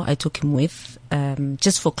made sure I took him with,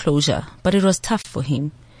 just for closure. But it was tough for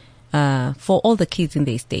him, for all the kids in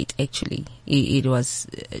the estate, actually. It was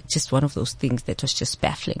just one of those things that was just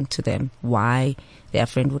baffling to them, why their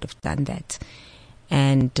friend would have done that.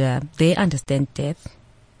 And they understand death.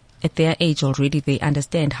 At their age already, they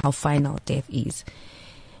understand how final death is.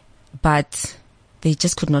 But they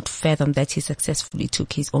just could not fathom that he successfully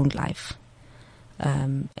took his own life,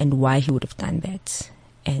 and why he would have done that.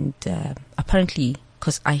 And apparently,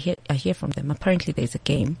 because I hear from them, apparently there's a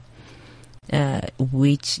game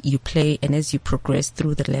which you play, and as you progress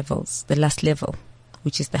through the levels, the last level,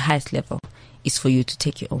 which is the highest level, is for you to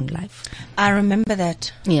take your own life. I remember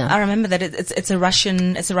that. Yeah, I remember that. It's a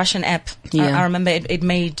Russian app. Yeah. I remember it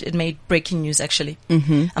made breaking news actually.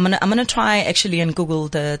 I'm gonna try actually and Google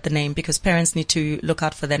the name, because parents need to look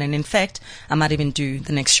out for that. And in fact, I might even do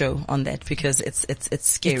the next show on that, because it's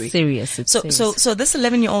scary. It's serious. So this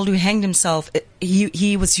 11-year-old who hanged himself,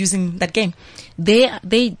 he was using that game.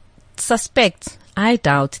 They suspect. I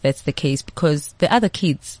doubt that's the case, because the other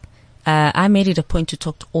kids. I made it a point to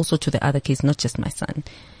talk also to the other kids, not just my son.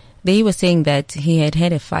 They were saying that he had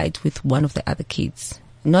a fight with one of the other kids,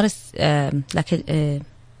 not like a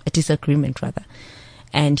disagreement rather,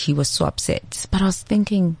 and he was so upset. But I was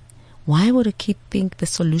thinking, why would a kid think the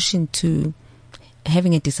solution to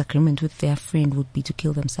having a disagreement with their friend would be to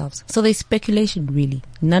kill themselves? So there's speculation, really.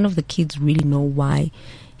 None of the kids really know why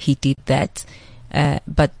he did that,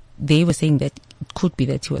 but they were saying that it could be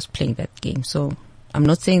that he was playing that game. So I'm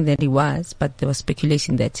not saying that he was, but there was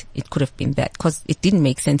speculation that it could have been that, because it didn't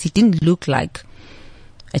make sense. He didn't look like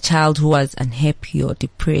a child who was unhappy or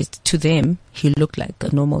depressed. To them, he looked like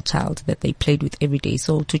a normal child that they played with every day.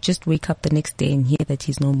 So to just wake up the next day and hear that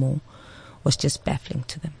he's no more was just baffling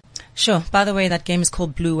to them. Sure. By the way, that game is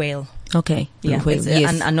called Blue Whale. Okay. Yeah, Blue Whale,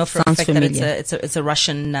 yes. I know for a Sounds fact familiar. that it's a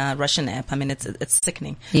Russian app. I mean, it's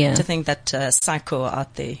sickening Yeah. to think that psycho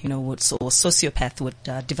out there, or sociopath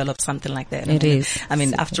would develop something like that. It is. I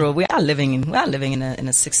mean, after all, we are living in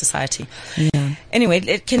a sick society. Yeah. Anyway,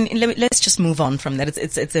 let's just move on from that.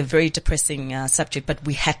 It's a very depressing subject, but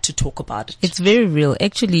we had to talk about it. It's very real.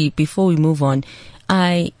 Actually, before we move on,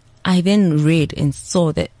 I then read and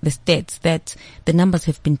saw that the stats that the numbers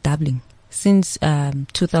have been doubling since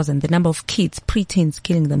 2000. The number of kids, preteens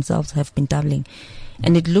killing themselves have been doubling.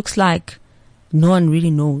 And it looks like no one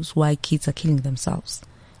really knows why kids are killing themselves.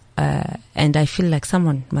 And I feel like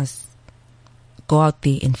someone must go out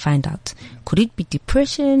there and find out. Could it be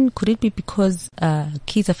depression? Could it be because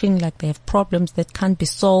kids are feeling like they have problems that can't be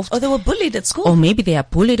solved? Or they were bullied at school. Or maybe they are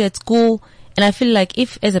bullied at school. And I feel like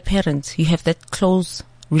if, as a parent, you have that close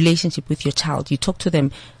relationship with your child, you talk to them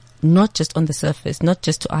not just on the surface, not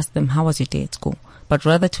just to ask them, how was your day at school, but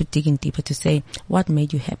rather to dig in deeper to say, what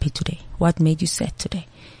made you happy today? What made you sad today?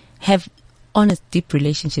 Have honest, deep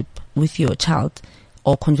relationship with your child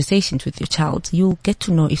or conversations with your child. You'll get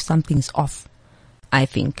to know if something's off, I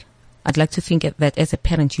think. I'd like to think that as a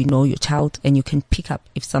parent, you know your child and you can pick up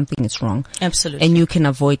if something is wrong. Absolutely. And you can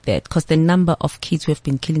avoid that, because the number of kids who have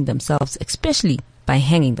been killing themselves, especially by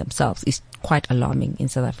hanging themselves, is quite alarming in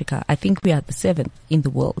South Africa. I think we are the 7th in the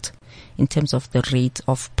world in terms of the rate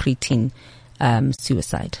of preteen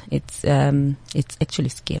suicide. It's actually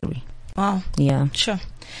scary. Wow. Yeah. Sure.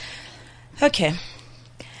 Okay.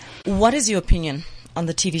 What is your opinion on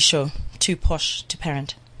the TV show Too Posh to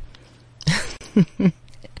Parent?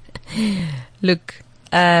 Look,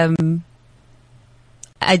 I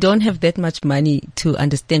don't have that much money to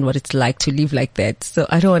understand what it's like to live like that, so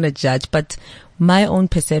I don't want to judge. But my own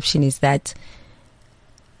perception is that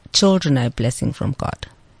children are a blessing from God.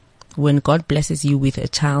 When God blesses you with a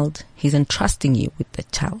child, He's entrusting you with the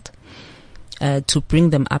child to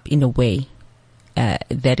bring them up in a way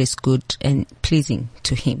that is good and pleasing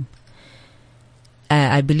to Him.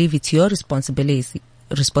 I believe it's your responsibility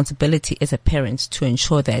as a parent to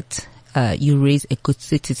ensure that you raise a good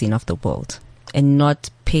citizen of the world and not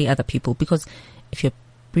pay other people, because if you're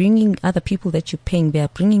bringing other people that you're paying, they are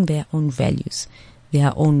bringing their own values,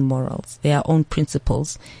 their own morals, their own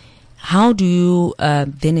principles. How do you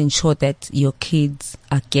then ensure that your kids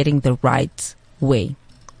are getting the right way?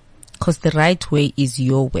 Because the right way is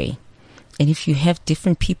your way. And if you have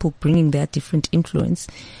different people bringing their different influence,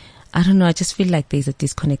 I don't know, I just feel like there's a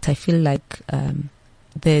disconnect. I feel like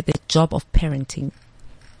the job of parenting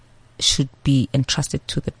should be entrusted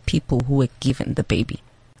to the people who were given the baby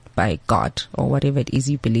by God or whatever it is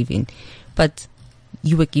you believe in. But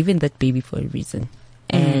you were given that baby for a reason.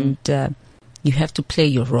 And you have to play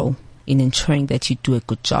your role in ensuring that you do a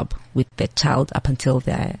good job with that child up until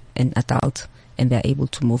they're an adult and they're able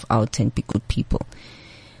to move out and be good people.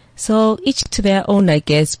 So each to their own, I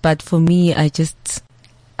guess. But for me, I just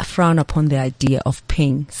frown upon the idea of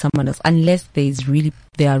paying someone else unless there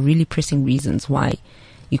are really pressing reasons why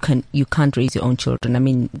you can't raise your own children. I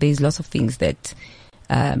mean, there's lots of things that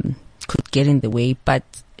could get in the way, but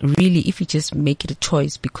really, if you just make it a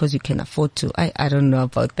choice because you can afford to, I don't know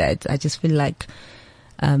about that. I just feel like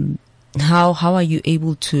how are you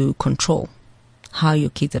able to control how your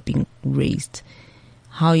kids are being raised?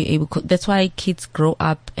 How are you able? That's why kids grow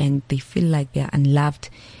up and they feel like they're unloved,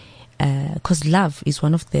 because love is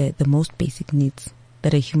one of the most basic needs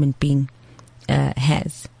that a human being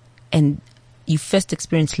has, and you first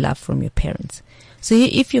experience love from your parents. So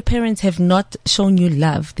if your parents have not shown you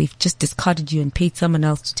love, they've just discarded you and paid someone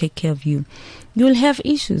else to take care of you, you'll have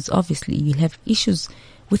issues, obviously. You'll have issues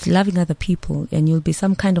with loving other people, and you'll be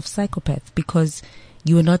some kind of psychopath because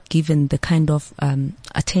you were not given the kind of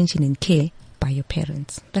attention and care by your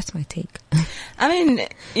parents. That's my take. I mean,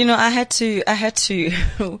 I had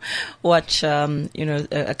to watch,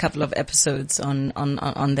 a couple of episodes on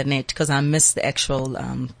the net because I missed the actual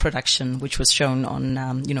production, which was shown on,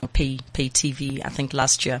 pay TV, I think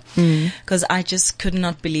last year. Because I just could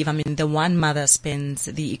not believe, the one mother spends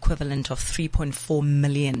the equivalent of 3.4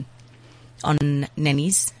 million on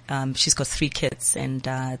nannies. She's got 3 kids and,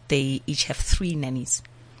 they each have 3 nannies.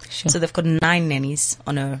 Sure. So they've got 9 nannies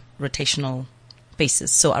on a rotational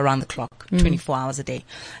basis, so around the clock, 24 hours a day.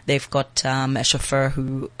 They've got a chauffeur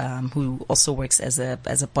who also works as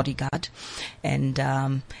a bodyguard, and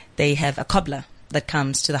they have a cobbler that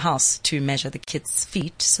comes to the house to measure the kids'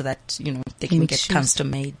 feet so that they can get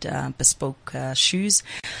custom-made bespoke shoes.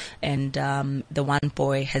 And the one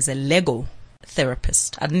boy has a Lego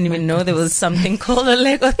therapist. I didn't even know there was something called a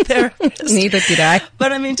Lego therapist. Neither did I.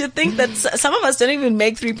 But I mean, to think that some of us don't even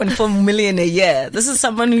make 3.4 million a year. This is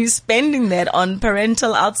someone who's spending that on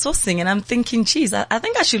parental outsourcing. And I'm thinking, geez, I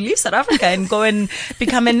think I should leave South Africa and go and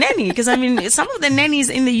become a nanny. Because I mean, some of the nannies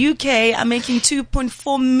in the UK are making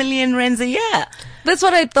 2.4 million rands a year. That's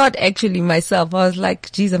what I thought actually myself. I was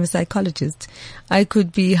like, geez, I'm a psychologist. I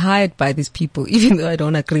could be hired by these people, even though I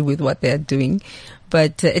don't agree with what they're doing.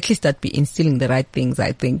 But at least I'd be instilling the right things,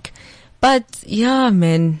 I think. But yeah,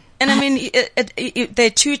 man. And I mean,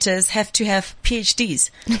 their tutors have to have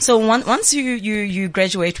PhDs. So once you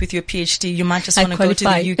graduate with your PhD, you might just want to go to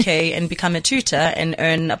the UK and become a tutor and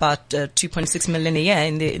earn about 2.6 million a year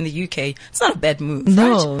in the UK. It's not a bad move,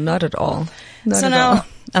 No, right? not at all. Not so at now, all.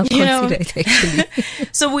 I'll consider it actually.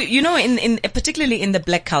 So in particularly in the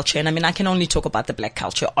black culture, and I mean, I can only talk about the black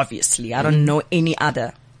culture, obviously. I don't know any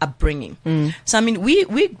other upbringing. So I mean,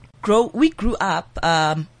 we grew up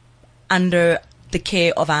under the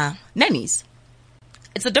care of our nannies.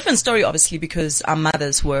 It's a different story, obviously, because our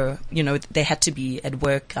mothers were, they had to be at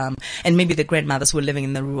work, and maybe the grandmothers were living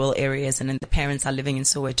in the rural areas, and then the parents are living in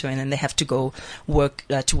Soweto, and then they have to go work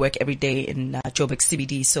to work every day in Joburg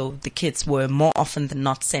CBD. So the kids were more often than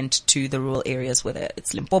not sent to the rural areas, whether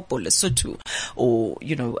it's Limpopo, Lesotho, or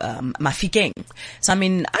Mafikeng. So I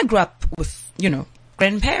mean, I grew up with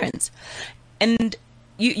grandparents, and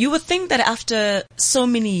you would think that after so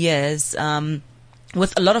many years,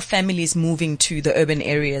 with a lot of families moving to the urban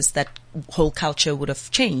areas, that whole culture would have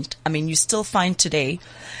changed. I mean, you still find today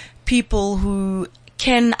people who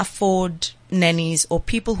can afford nannies, or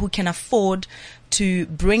people who can afford to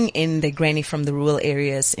bring in their granny from the rural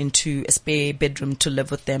areas into a spare bedroom to live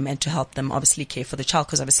with them and to help them obviously care for the child,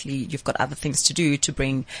 because obviously you've got other things to do to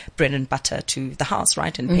bring bread and butter to the house,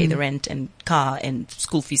 right? And pay the rent and car and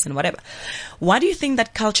school fees and whatever. Why do you think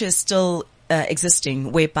that culture is still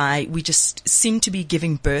existing, whereby we just seem to be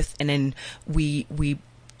giving birth and then we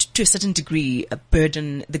to a certain degree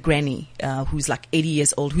burden the granny who's like 80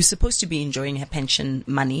 years old, who's supposed to be enjoying her pension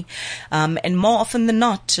money, and more often than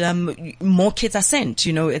not, more kids are sent.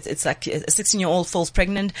 It's like a 16-year-old falls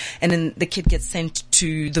pregnant, and then the kid gets sent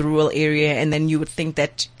to the rural area, and then you would think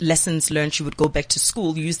that lessons learned, she would go back to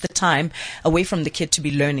school, use the time away from the kid to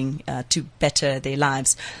be learning to better their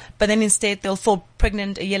lives. But then instead they'll fall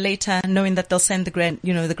pregnant a year later, knowing that they'll send the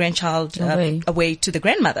grandchild away to the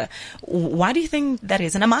grandmother. Why do you think that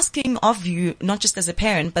is? And I'm asking of you, not just as a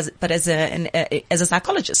parent, but as a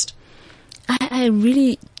psychologist. I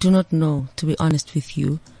really do not know, to be honest with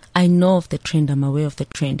you. I know of the trend. I'm aware of the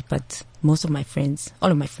trend, but all of my friends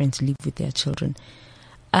live with their children.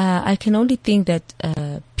 I can only think that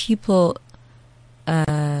people,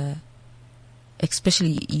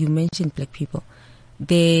 especially you mentioned black people,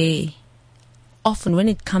 they often, when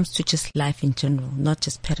it comes to just life in general, not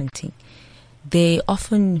just parenting, they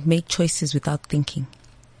often make choices without thinking.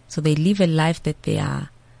 So they live a life that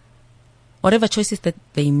whatever choices that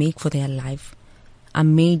they make for their life are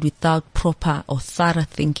made without proper or thorough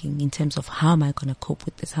thinking in terms of how am I going to cope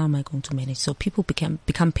with this? How am I going to manage? So people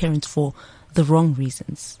become parents for the wrong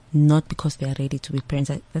reasons, not because they are ready to be parents.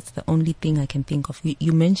 That's the only thing I can think of.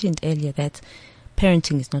 You mentioned earlier that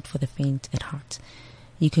parenting is not for the faint at heart.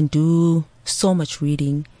 You can do so much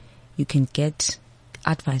reading. You can get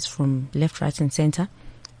advice from left, right, and center,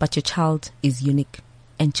 but your child is unique,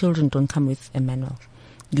 and children don't come with a manual.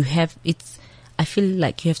 I feel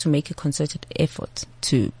like you have to make a concerted effort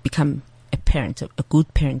to become a parent, a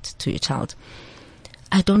good parent to your child.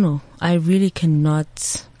 I don't know. I really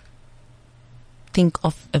cannot think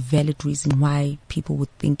of a valid reason why people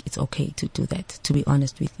would think it's okay to do that, to be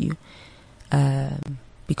honest with you.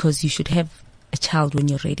 Because you should have a child when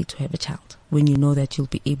you're ready to have a child, when you know that you'll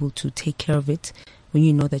be able to take care of it, when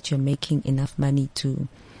you know that you're making enough money to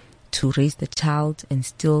raise the child and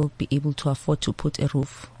still be able to afford to put a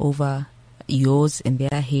roof over yours and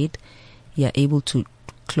their head. You're able to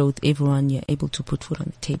clothe everyone. You're able to put food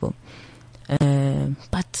on the table.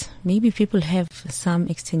 But maybe people have some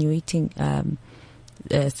extenuating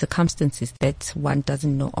circumstances that one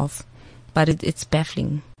doesn't know of. But it's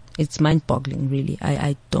baffling. It's mind-boggling, really.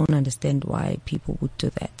 I don't understand why people would do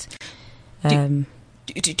that.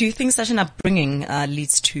 Do you think such an upbringing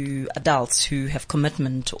leads to adults who have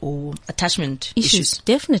commitment or attachment issues?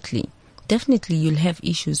 Definitely you'll have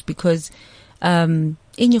issues because in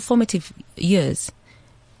your formative years,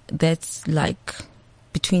 that's like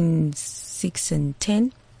between 6 and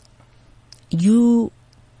 10, you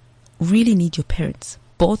really need your parents,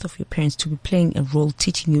 both of your parents, to be playing a role,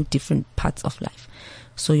 teaching you different parts of life.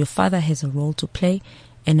 So your father has a role to play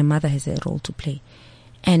and a mother has a role to play.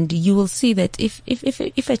 And you will see that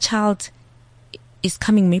if a child is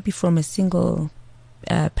coming maybe from a single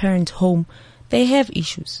parent home, they have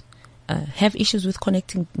issues. Have issues with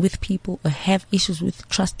connecting with people, or have issues with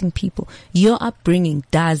trusting people. Your upbringing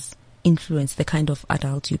does influence the kind of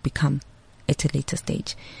adult you become at a later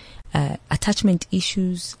stage. Attachment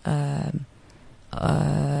issues,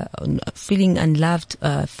 feeling unloved.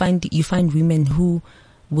 You find women who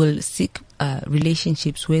will seek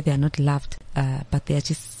relationships where they are not loved, but they are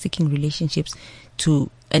just seeking relationships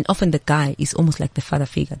and often the guy is almost like the father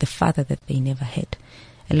figure, the father that they never had.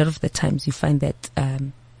 A lot of the times you find that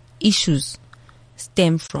issues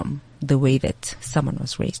stem from the way that someone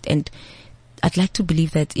was raised. And I'd like to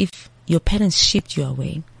believe that if your parents shipped you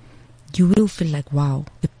away, you will feel like, wow,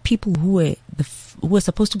 the people who were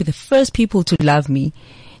supposed to be the first people to love me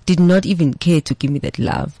did not even care to give me that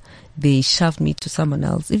love. They shoved me to someone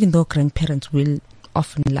else, even though grandparents will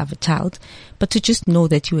often love a child. But to just know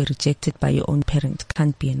that you were rejected by your own parent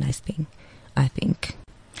can't be a nice thing, I think.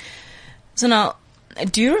 So now,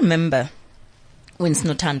 do you remember when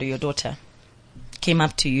Snotando, your daughter, came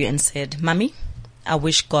up to you and said, "Mommy, I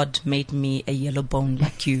wish God made me a yellow bone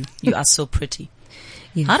like you. You are so pretty."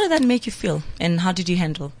 Yes. How did that make you feel? And how did you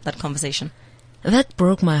handle that conversation? That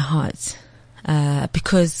broke my heart,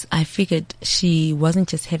 because I figured she wasn't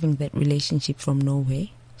just having that relationship from nowhere.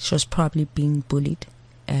 She was probably being bullied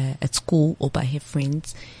at school or by her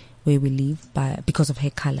friends where we live because of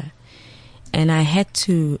her color. And I had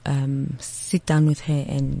to sit down with her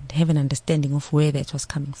and have an understanding of where that was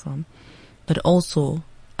coming from, but also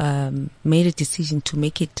made a decision to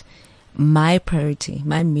make it my priority,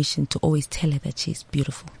 my mission, to always tell her that she's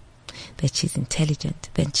beautiful, that she's intelligent,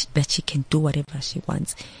 that she can do whatever she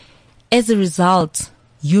wants. As a result,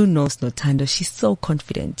 Snotando, she's so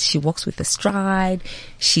confident. She walks with a stride.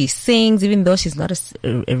 She sings, even though she's not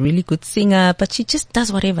a really good singer, but she just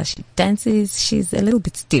does whatever. She dances. She's a little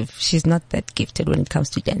bit stiff. She's not that gifted when it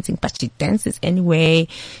comes to dancing, but she dances anyway.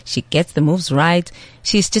 She gets the moves right.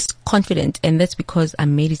 She's just confident, and that's because I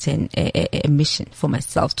made it a mission for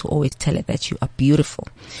myself to always tell her that you are beautiful.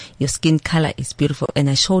 Your skin color is beautiful. And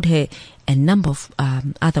I showed her a number of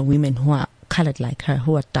other women who are colored like her,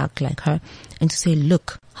 who are dark like her, and to say,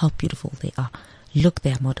 look how beautiful they are. Look,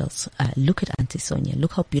 they are models. Look at Auntie Sonia.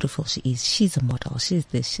 Look how beautiful she is. She's a model. She's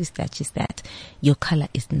this, she's that, she's that. Your color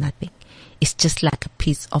is nothing. It's just like a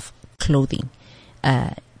piece of clothing.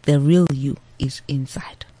 The real you is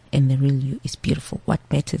inside, and the real you is beautiful. What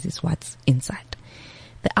matters is what's inside.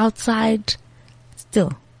 The outside,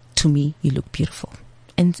 still, to me, you look beautiful.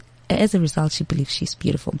 And as a result, she believes she's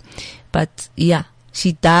beautiful. But yeah,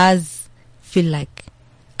 she does feel like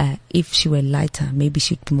if she were lighter, maybe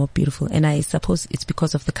she'd be more beautiful. And I suppose it's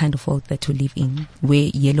because of the kind of world that we live in, where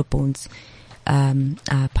yellow bones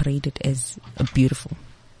are paraded as beautiful.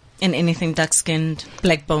 And anything dark-skinned,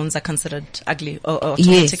 black bones are considered ugly. Or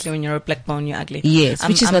automatically, yes. When you're a black bone, you're ugly. Yes,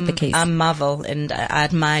 which is not the case. I marvel and I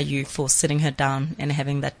admire you for sitting her down and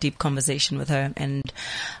having that deep conversation with her. And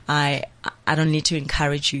I don't need to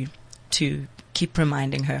encourage you to keep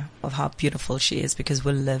reminding her of how beautiful she is, because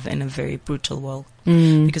we live in a very brutal world.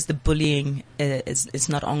 Because the bullying is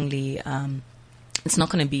not only, she's not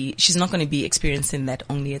going to be experiencing that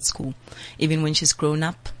only at school. Even when she's grown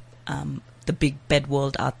up, the big bad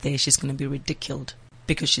world out there, she's going to be ridiculed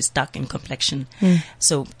because she's dark in complexion.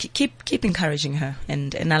 So keep encouraging her.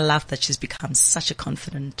 And I love that she's become such a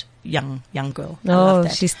confident young girl. I love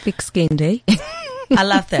that. She's thick-skinned, eh? I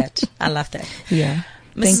love that. Yeah.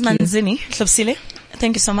 Mrs. Manzini Hlopsile,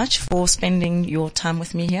 thank you so much for spending your time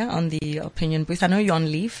with me here on the Opinion Booth. I know you're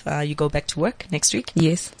on leave. You go back to work next week.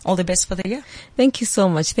 Yes. All the best for the year. Thank you so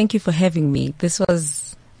much. Thank you for having me. This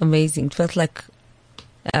was amazing. It felt like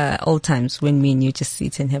old times when me and you just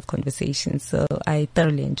sit and have conversations. So I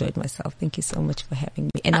thoroughly enjoyed myself. Thank you so much for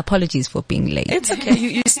having me. And apologies for being late. It's okay.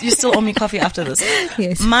 You still owe me coffee after this.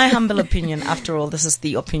 Yes. My humble opinion, after all, this is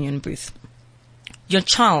the Opinion Booth. Your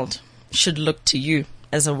child should look to you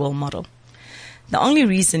as a role model. The only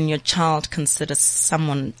reason your child considers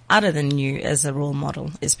someone other than you as a role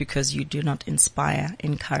model is because you do not inspire,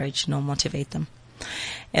 encourage, nor motivate them.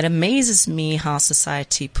 It amazes me how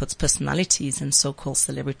society puts personalities and so-called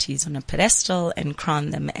celebrities on a pedestal and crown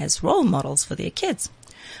them as role models for their kids,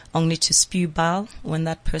 only to spew bile when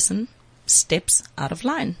that person steps out of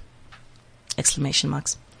line. Exclamation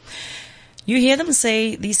marks. You hear them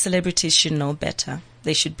say these celebrities should know better.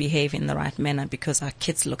 They should behave in the right manner because our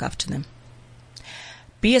kids look up to them.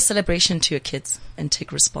 Be a celebration to your kids and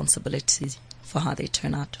take responsibility for how they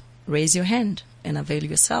turn out. Raise your hand and avail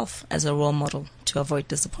yourself as a role model to avoid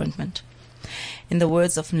disappointment. In the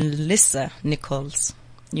words of Melissa Nichols,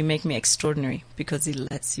 you make me extraordinary because it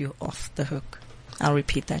lets you off the hook. I'll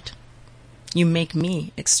repeat that. You make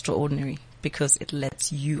me extraordinary because it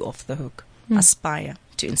lets you off the hook. Aspire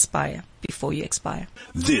to inspire before you expire.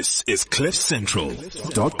 This is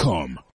CliffCentral.com.